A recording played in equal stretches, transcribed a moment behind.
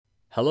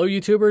Hello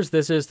YouTubers,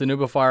 this is the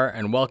Noobifier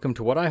and welcome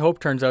to what I hope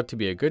turns out to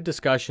be a good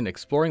discussion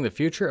exploring the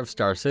future of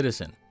Star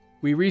Citizen.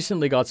 We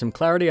recently got some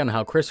clarity on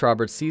how Chris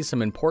Roberts sees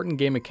some important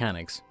game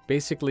mechanics,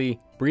 basically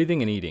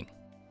breathing and eating.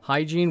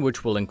 Hygiene,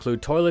 which will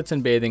include toilets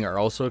and bathing, are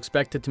also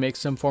expected to make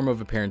some form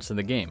of appearance in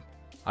the game.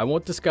 I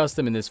won't discuss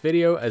them in this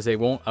video as they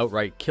won't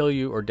outright kill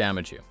you or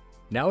damage you.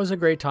 Now is a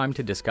great time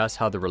to discuss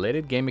how the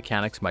related game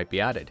mechanics might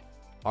be added.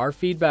 Our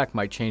feedback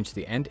might change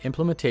the end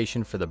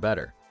implementation for the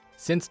better.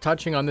 Since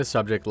touching on this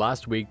subject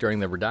last week during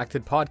the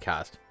Redacted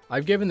podcast,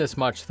 I've given this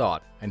much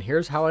thought, and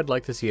here's how I'd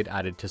like to see it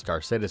added to Star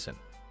Citizen.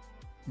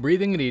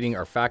 Breathing and eating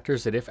are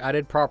factors that, if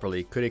added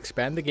properly, could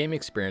expand the game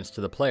experience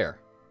to the player.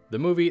 The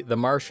movie The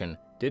Martian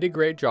did a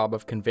great job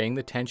of conveying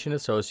the tension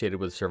associated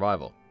with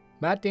survival.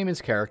 Matt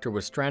Damon's character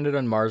was stranded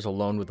on Mars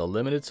alone with a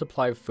limited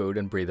supply of food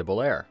and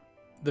breathable air.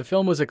 The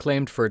film was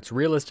acclaimed for its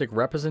realistic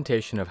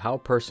representation of how a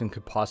person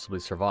could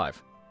possibly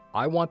survive.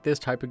 I want this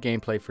type of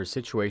gameplay for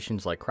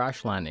situations like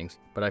crash landings,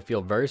 but I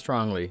feel very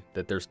strongly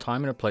that there's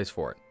time and a place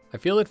for it. I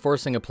feel that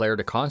forcing a player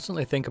to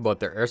constantly think about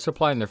their air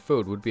supply and their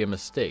food would be a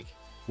mistake.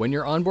 When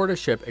you're on board a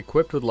ship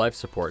equipped with life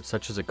support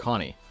such as a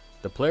Connie,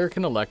 the player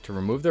can elect to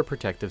remove their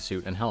protective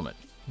suit and helmet.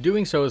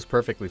 Doing so is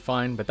perfectly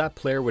fine, but that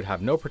player would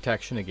have no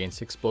protection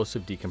against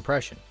explosive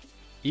decompression.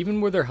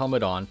 Even with their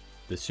helmet on,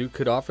 the suit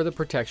could offer the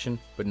protection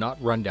but not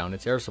run down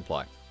its air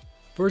supply.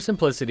 For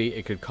simplicity,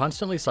 it could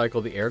constantly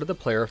cycle the air to the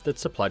player that's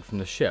supplied from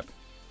the ship.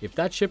 If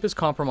that ship is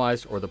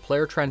compromised or the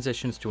player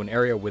transitions to an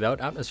area without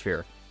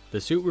atmosphere,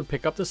 the suit would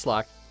pick up the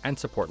slack and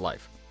support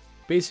life.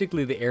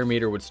 Basically, the air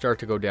meter would start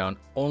to go down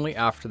only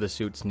after the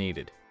suit's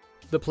needed.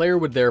 The player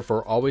would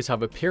therefore always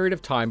have a period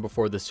of time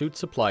before the suit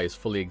supply is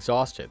fully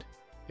exhausted.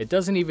 It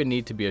doesn't even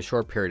need to be a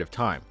short period of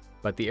time,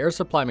 but the air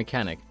supply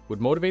mechanic would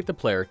motivate the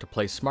player to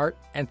play smart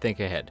and think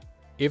ahead.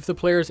 If the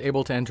player is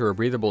able to enter a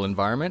breathable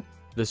environment,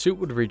 the suit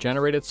would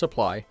regenerate its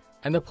supply,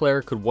 and the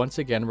player could once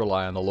again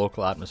rely on the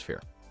local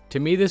atmosphere. To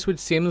me, this would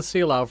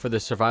seamlessly allow for the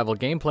survival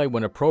gameplay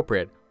when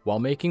appropriate, while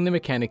making the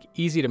mechanic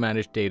easy to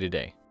manage day to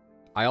day.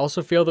 I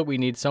also feel that we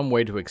need some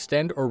way to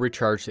extend or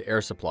recharge the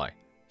air supply.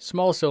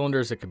 Small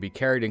cylinders that could be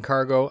carried in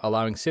cargo,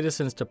 allowing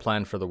citizens to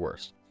plan for the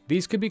worst.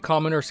 These could be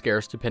common or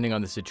scarce depending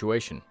on the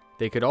situation.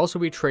 They could also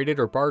be traded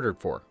or bartered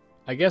for.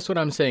 I guess what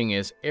I'm saying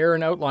is, air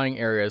in outlying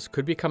areas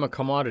could become a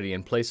commodity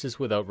in places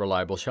without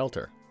reliable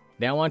shelter.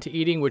 Now on to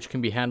eating, which can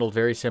be handled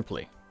very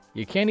simply.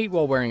 You can't eat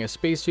while wearing a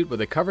spacesuit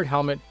with a covered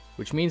helmet,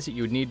 which means that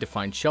you would need to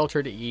find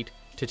shelter to eat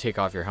to take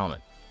off your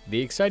helmet. The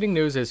exciting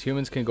news is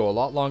humans can go a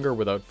lot longer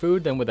without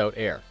food than without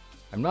air.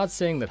 I'm not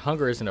saying that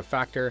hunger isn't a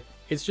factor,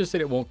 it's just that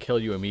it won't kill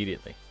you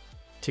immediately.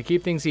 To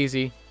keep things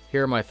easy,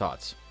 here are my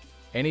thoughts.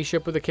 Any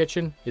ship with a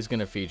kitchen is going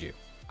to feed you.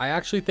 I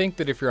actually think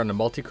that if you're on a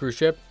multi-crew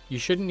ship, you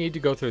shouldn't need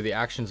to go through the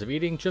actions of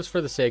eating just for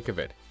the sake of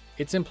it.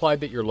 It's implied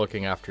that you're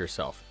looking after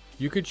yourself.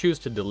 You could choose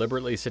to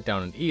deliberately sit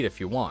down and eat if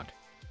you want.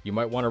 You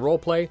might want to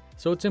roleplay,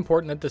 so it's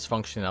important that this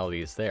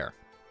functionality is there.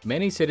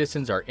 Many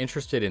citizens are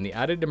interested in the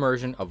added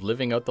immersion of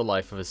living out the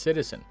life of a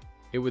citizen.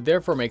 It would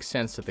therefore make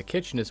sense that the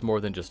kitchen is more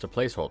than just a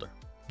placeholder.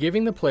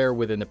 Giving the player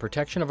within the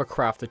protection of a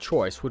craft a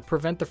choice would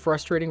prevent the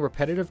frustrating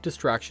repetitive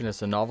distraction as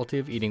the novelty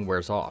of eating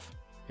wears off.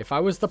 If I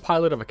was the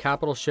pilot of a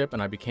capital ship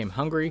and I became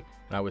hungry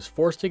and I was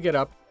forced to get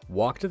up,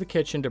 walk to the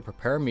kitchen to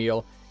prepare a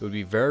meal, it would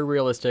be very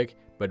realistic,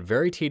 but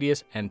very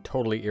tedious and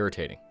totally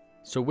irritating.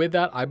 So with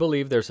that, I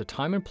believe there's a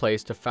time and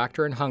place to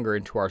factor in hunger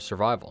into our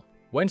survival.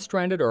 When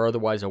stranded or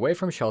otherwise away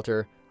from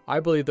shelter, I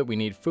believe that we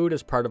need food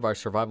as part of our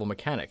survival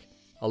mechanic,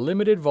 a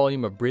limited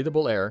volume of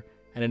breathable air,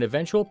 and an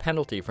eventual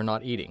penalty for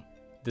not eating.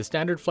 The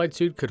standard flight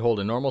suit could hold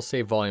a normal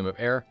safe volume of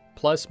air,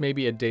 plus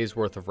maybe a day's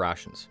worth of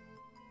rations.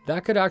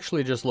 That could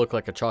actually just look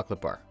like a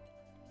chocolate bar.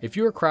 If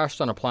you are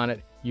crashed on a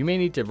planet, you may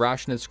need to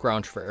ration and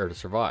scrounge for air to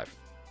survive.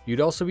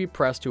 You'd also be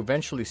pressed to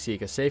eventually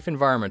seek a safe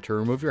environment to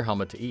remove your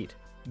helmet to eat.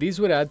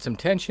 These would add some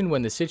tension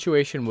when the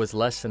situation was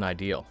less than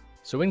ideal.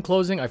 So in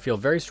closing, I feel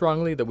very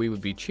strongly that we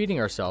would be cheating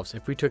ourselves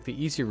if we took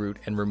the easy route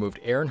and removed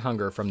air and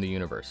hunger from the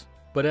universe.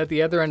 But at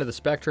the other end of the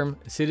spectrum,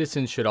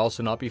 citizens should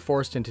also not be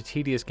forced into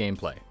tedious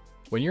gameplay.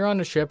 When you're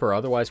on a ship or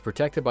otherwise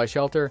protected by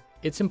shelter,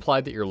 it's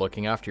implied that you're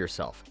looking after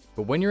yourself.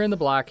 But when you're in the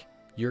black,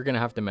 you're going to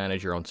have to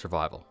manage your own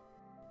survival.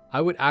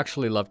 I would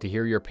actually love to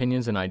hear your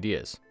opinions and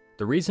ideas.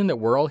 The reason that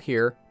we're all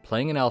here,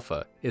 playing an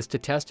alpha, is to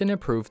test and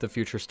improve the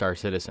future Star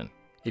Citizen.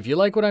 If you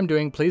like what I'm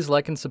doing, please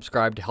like and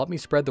subscribe to help me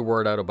spread the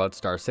word out about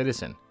Star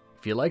Citizen.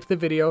 If you liked the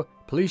video,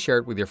 please share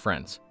it with your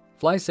friends.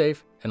 Fly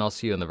safe, and I'll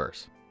see you in the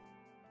verse.